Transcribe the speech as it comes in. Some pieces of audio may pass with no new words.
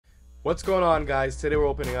What's going on, guys? Today we're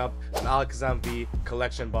opening up an Alakazam V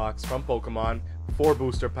collection box from Pokemon. 4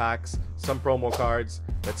 booster packs, some promo cards.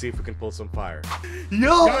 Let's see if we can pull some fire.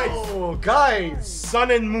 Yo, guys!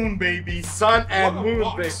 Sun and moon, baby. Sun and moon,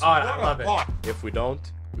 baby. Oh, I love it. Box. If we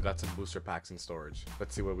don't, we got some booster packs in storage.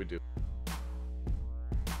 Let's see what we do.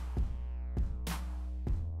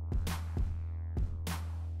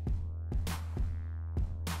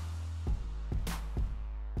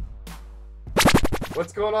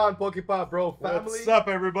 What's going on, PokePop Bro family? What's up,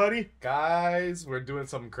 everybody? Guys, we're doing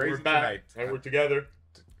something crazy We're back, tonight. and we're together.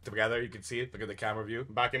 Together, you can see it. Look at the camera view.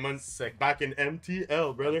 Back in Sick. Back in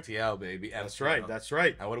MTL, brother. TL, baby. That's right. That's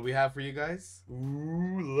right. And what do we have for you guys?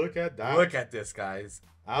 Ooh, look at that. Look at this, guys.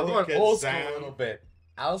 We're going old school a Alakazam. little bit.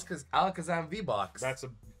 Alakazam V box. That's a.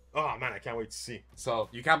 Oh man, I can't wait to see. So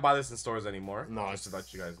you can't buy this in stores anymore. No, just to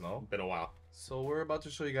let you guys know. Been a while. So we're about to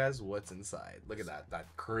show you guys what's inside. Look at that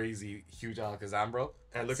crazy huge Alakazam, bro.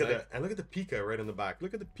 And look at the Pika right in the back.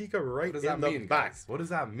 Look at the Pika right What does in that the mean, back. guys? What does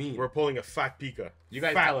that mean? We're pulling a fat Pika. You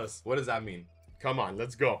guys fat. tell us. What does that mean? Come on,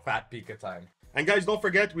 let's go. Fat Pika time. And guys, don't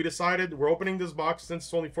forget, we decided we're opening this box since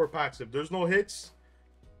it's only 4 packs. If there's no hits,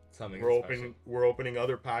 Something we're opening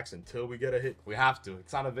other packs until we get a hit. We have to.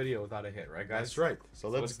 It's not a video without a hit, right, guys? That's right. So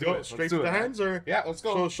let's do go it. straight Let's to do the it, man. hands, or Yeah, let's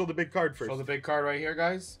go. show the big card first. Show the big card right here,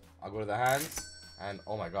 guys. I'll go to the hands. And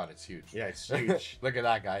oh my god, it's huge. Yeah, it's huge. Look at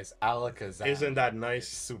that, guys. Alakazam. Isn't that nice?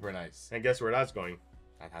 Super nice. And guess where that's going?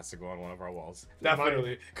 That has to go on one of our walls.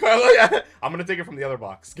 Definitely. Carlo, yeah. I'm gonna take it from the other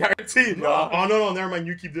box. Guaranteed. No. Oh no, never mind.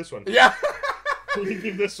 You keep this one. Yeah. You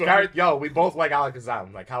keep this one. Yo, we both like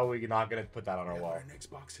Alakazam. Like, how are we not gonna put that on our wall? Our next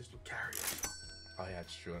box is with carry. Oh yeah,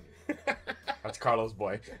 it's true. That's Carlo's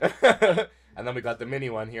boy. And then we got the mini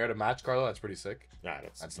one here to match Carlo. That's pretty sick. Yeah,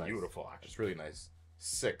 that's beautiful. Nice. It's really nice.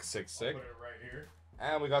 Sick. I'll put it right here.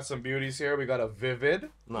 And we got some beauties here. We got a Vivid.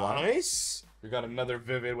 Nice. We got another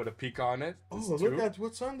Vivid with a Pika on it. Oh, look at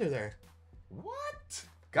what's under there. What?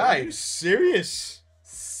 Are you Guys, serious?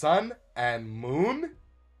 Sun and Moon?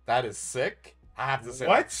 That is sick. I have to say,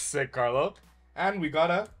 What? that's sick, Carlo. And we got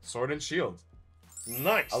a Sword and Shield.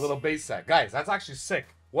 Nice. A little base set. Guys, that's actually sick.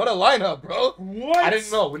 What a lineup, bro. What? I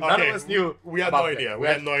didn't know. None of us knew. We had no about it. idea. We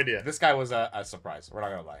had no idea. This guy was a surprise. We're not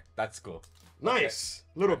going to lie. That's cool. Nice.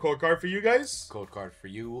 Little code card for you guys. Code card for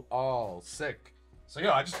you all. Sick. So, yo,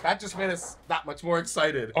 that just made us that much more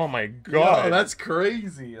excited. Oh my god. Yo, that's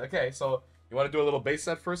crazy. Okay, so you want to do a little base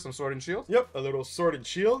set first? Some Sword and Shield? Yep, a little sword and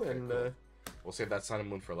shield, and cool. We'll save that Sun and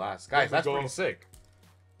Moon for last. Guys, we that's go. pretty sick.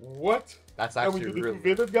 what? That's And we actually do the really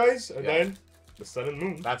vivid guys, and Yeah. then the sun and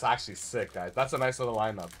moon. That's actually sick, guys. That's a nice little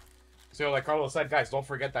lineup. So, like Carlos said, guys, don't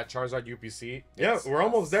forget that Charizard UPC. Yeah, we're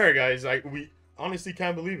almost there, guys. We honestly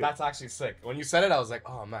can't believe it. That's actually sick. When you said it, I was like,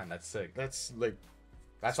 oh man, that's sick. That's like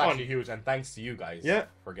That's fun. actually huge, and thanks to you guys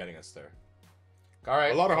for getting us there. All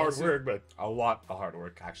right. a lot of hard let's see. work, but A lot of hard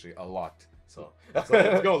work, actually. A lot. So,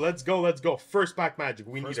 so let's go. First pack magic.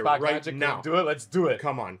 We First need it pack right magic, now. do it. Let's do it.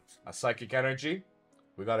 Come on. A Psychic Energy.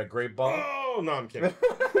 We got a Great Ball. Oh no, I'm kidding.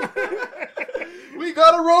 We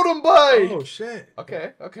got a Rotom Bite. Oh shit.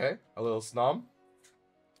 Okay. A little Snom.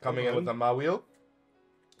 Coming in on. with a Mawile.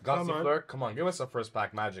 Come on. Gossifleur. Come on, give us a first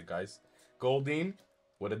pack magic, guys. Goldeen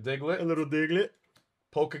with a A Diglett. little Diglett.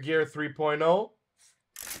 Pokegear 3.0.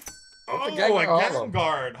 Oh, a Gengar Hollow.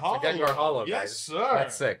 Gengar Hollow. It's a Gengar Hollow, Yes, guys. sir.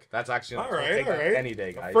 That's sick. That's actually All I'll right, take all that right. any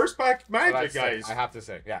day, guys. First pack So magic, that's sick, guys. I have to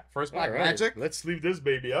say, yeah. First pack All right. magic. Let's leave this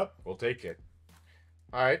baby up. We'll take it.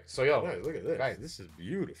 All right, so yo, Yeah, look at this. guys, This is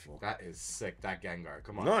beautiful. that is sick. That Gengar,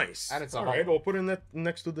 come on. Nice. And it's a all hollow. right. We'll put it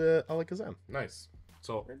next to the Alakazam. Nice.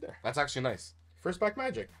 So Right there. that's actually nice. First pack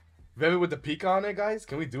magic. Vivid with the Pika on it, guys.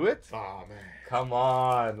 Can we do it? Oh man. Come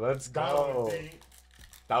on, let's That go. would be.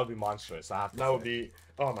 That would be monstrous. I have to That say. would be.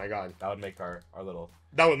 Oh my god. That would make our little.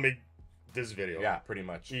 That would make this video. Yeah, pretty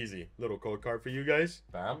much. Easy. Little code card for you guys.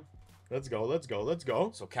 Bam. Let's go. Let's go. Let's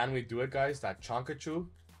go. So can we do it, guys? That Chonkachu.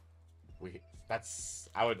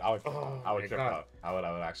 I would Oh my trip God. out. I would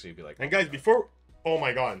actually be like. And guys, before. Oh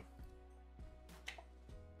my god.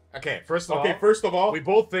 Okay, first of all. Okay. First of all. We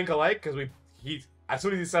both think alike because as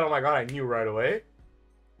soon as he said, "Oh my god," I knew right away.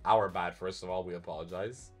 Our bad. First of all, we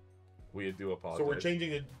apologize. We do apologize. So we're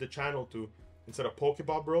changing the channel to, instead of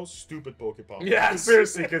Poképop Bros, stupid Poképop. Yeah,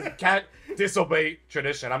 seriously, because you can't disobey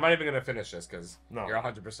tradition. I'm not even gonna finish this because No. you're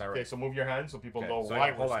 100% right. Okay, so move your hands so people know so why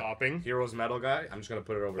yeah, we're hold on. stopping. Heroes Metal guy. I'm just gonna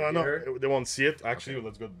put it over No, here. they won't see it. Actually,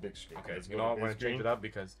 let's go to the big screen. Okay, Let's you go know to what? the We're big gonna change screen. it up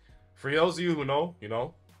because for those of you who know, you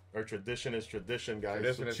know. Our tradition is tradition, guys.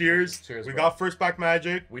 Tradition So is cheers. tradition. Cheers, we bro. got first pack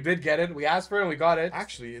magic. We did get it. We asked for it and we got it.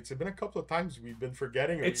 Actually, it's been a couple of times we've been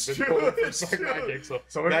forgetting. Or It's we've been true, pulling it's first pack true. magic. So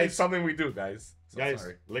So it's guys, something we do, guys. So guys,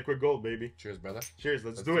 sorry. liquid gold, baby. Cheers, brother. Cheers.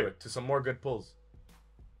 Let's do it. To some more good pulls.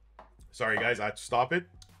 Sorry, guys. I had to stop it.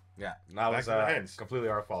 Yeah, that was in the hands. completely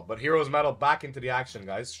our fault. But Heroes Metal back into the action,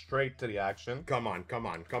 guys. Straight to the action. Come on, come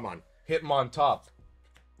on, come on. Hit him on top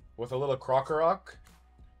with a little Krokorok.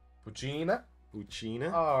 Puccina.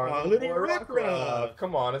 Puccina. Oh, a little Rockruff.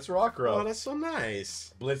 Come on, it's Rockruff. Oh, that's so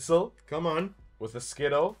nice. Blitzel Come on. with a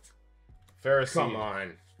Skiddo. Pharisee. Come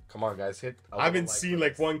on. Come on, guys. Hit. I haven't seen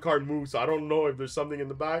like one card move, so I don't know if there's something in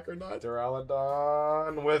the back or not.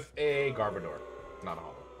 Duraludon with a Garbodor. Not a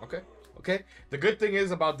hollow. Okay. Okay. The good thing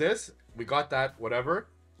is about this, we got that whatever.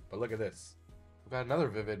 But look at this. We got another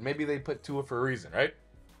Vivid. Maybe they put 2 for a reason, right?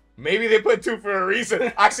 Maybe they put 2 for a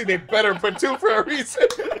reason. Actually, they better put 2 for a reason.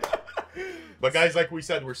 But guys, like we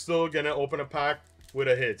said, we're still gonna open a pack with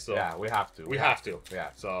a hit. So yeah, we have to. we have to. Yeah.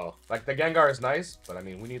 So Like the Gengar is nice, but I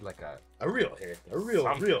mean, we need like a real hit, a real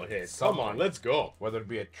hit. Come on, let's go. Whether it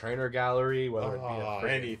be a trainer gallery, whether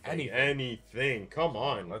it be anything. Come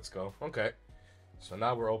on, Let's go. Okay. So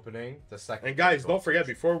now we're opening the second. And guys, don't forget,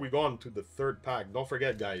 before we go on to the third pack, don't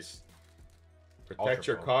forget, guys, protect Ultra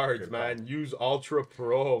your Pro. cards, Good man. call. Use Ultra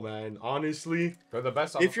Pro, man. Honestly, They're the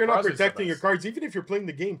best. if you're not Honestly, it's the protecting your best. cards, even if you're playing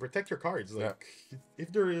the game, protect your cards. Like,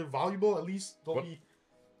 if they're valuable, at least don't be.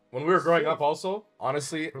 When we were growing up, also,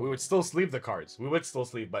 honestly, we would still sleeve the cards. We would still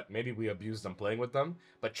sleeve, but maybe we abused them playing with them.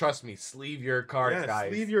 But trust me, sleeve your cards, Yeah, guys.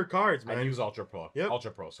 sleeve your cards, man. And use Ultra Pro. Yep.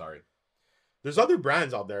 Ultra Pro, sorry. There's other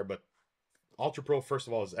brands out there, but Ultra Pro, first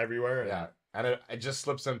of all, is everywhere. Yeah. And it just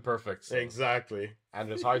slips in perfect. So. Exactly.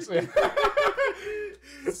 And it's hard to...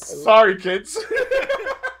 Sorry, kids.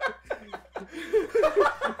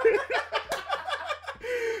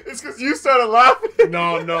 It's because you started laughing.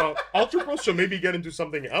 No. Ultra Pro should maybe get into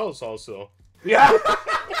something else also. Yeah.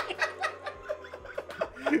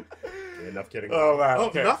 Enough kidding. Oh, man. Oh,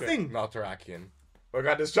 Okay, nothing. Okay. Not Terrakion. We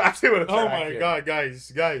got distracted with a Oh my Terrakion. god,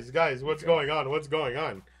 guys, what's going on? What's going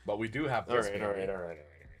on? But we do have All this. right.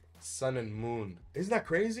 Sun and Moon. Isn't that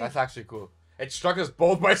crazy? That's actually cool. It struck us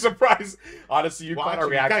both by surprise. Honestly, you Well, caught our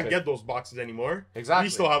actually, you reaction. can't get those boxes anymore. Exactly. We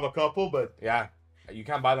still have a couple, but Yeah. You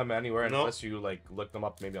can't buy them anywhere No. unless you like look them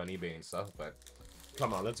up maybe on eBay and stuff. But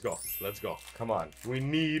come on, let's go. come on, We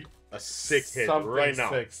need a sick hit something right now.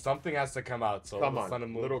 sick. Something has to come out. So Come the on, Sun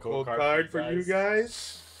and Moon little gold cold card for you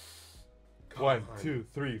guys. Come 1, on. 2,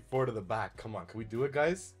 3, 4 to the back. Come on, can we do it,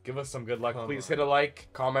 guys? Give us some good luck. Come Please on. hit a like,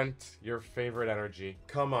 comment your favorite energy.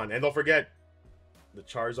 Come on, and don't forget the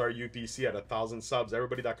Charizard UPC at 1,000 subs.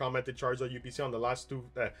 Everybody that commented Charizard UPC on the last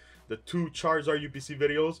the two Charizard UPC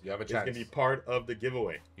videos, You have a is gonna chance. be part of the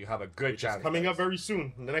giveaway. You have a good Which chance. is coming guys. up very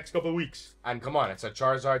soon, in the next couple of weeks. And come on, it's a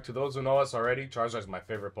Charizard. To those who know us already, Charizard is my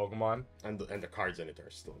favorite Pokemon. And the cards in it are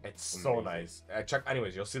still. It's so amazing. nice. Check.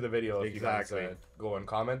 Anyways, you'll see the video if Exactly. you guys go and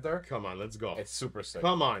comment there. Come on, let's go. It's super sick.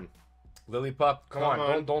 Come on, Lillipup, come on,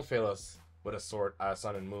 on. don't fail us with a sword,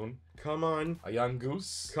 Sun and Moon. come on, A young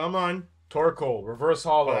goose. come on. Torkoal, reverse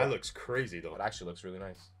hollow. Oh, that looks crazy though. It actually looks really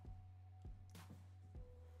nice.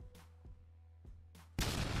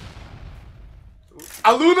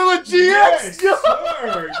 Aluna GX! Yes,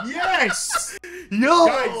 sir. Yes.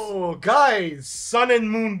 Yo, guys. Sun and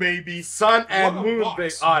Moon, baby. Sun and What a Moon, box.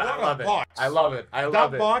 baby. Oh, I What a love it. box. I love it. I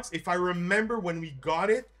love That it. box, if I remember when we got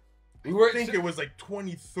it, We were I think it was like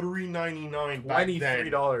 $23.99 back then.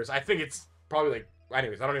 $23. I think it's probably like.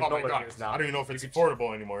 Anyways, I don't even Oh know my what god, it is now. I don't even know if it's You could-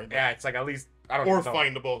 affordable anymore. Yeah, it's like at least I don't Or even know.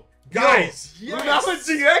 findable. Guys, Yo, yes.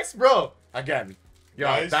 Lunala GX, bro. Again, yo,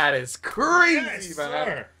 Guys. that is crazy, Yes, man.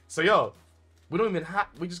 sir. So yo, we don't even have.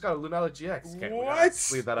 We just got a Lunala GX. Okay, we gotta What?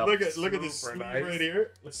 Sleeve that up. Look at this Super sleeve nice. right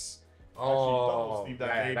here. Let's. Oh, double sleeve that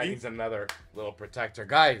man, that baby. needs another little protector,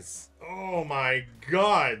 guys. Oh my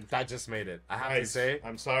god. That just made it. I have to Guys, say,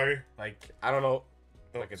 I'm sorry. like, I don't know.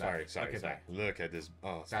 Oh, Look at sorry, that. sorry, Look at sorry. Look at this.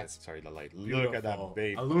 Oh, That's sorry, the light. Beautiful. Look at that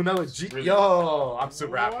baby. A Lunala G. Really- Yo, I'm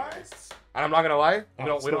super happy. What? Guys. And I'm not gonna lie, Oh, we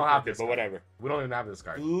don't still have crooked, this, but card. whatever. We don't even have this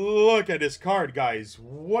card. Look at this card, guys.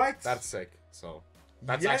 What? That's sick. So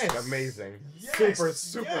that's Yes. actually amazing. Yes,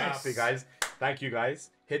 Super yes. happy, guys. Thank you, guys.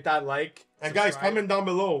 Hit that like. And guys, subscribe. comment down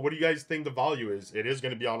below. What do you guys think the value is? It is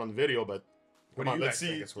going to be out on the video, but What come do on, you let's guys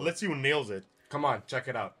think see. it's worth? Let's see who nails it. Come on, check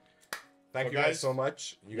it out. Thank So you guys guys- so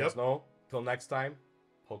much. You Yep. guys know. Till next time,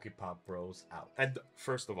 PokePop Bros out. And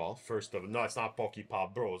first of all, no, it's not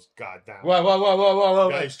PokePop Bros. God damn. Whoa.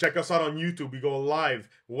 Guys, check us out on YouTube. We go live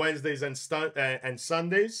Wednesdays and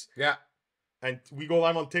Sundays, Yeah, and we go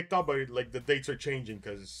live on TikTok, but like the dates are changing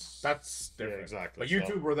because that's different. Yeah, exactly. But So-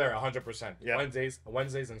 YouTube, we're there 100%. Yeah.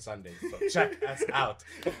 Wednesdays and Sundays. So check us out.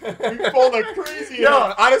 we pulled a crazy.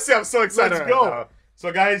 Yo, honestly, I'm so excited. Let's go. Right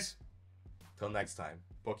So guys, Till next time,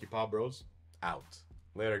 PokePop Bros out.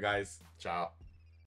 Later, guys. Ciao.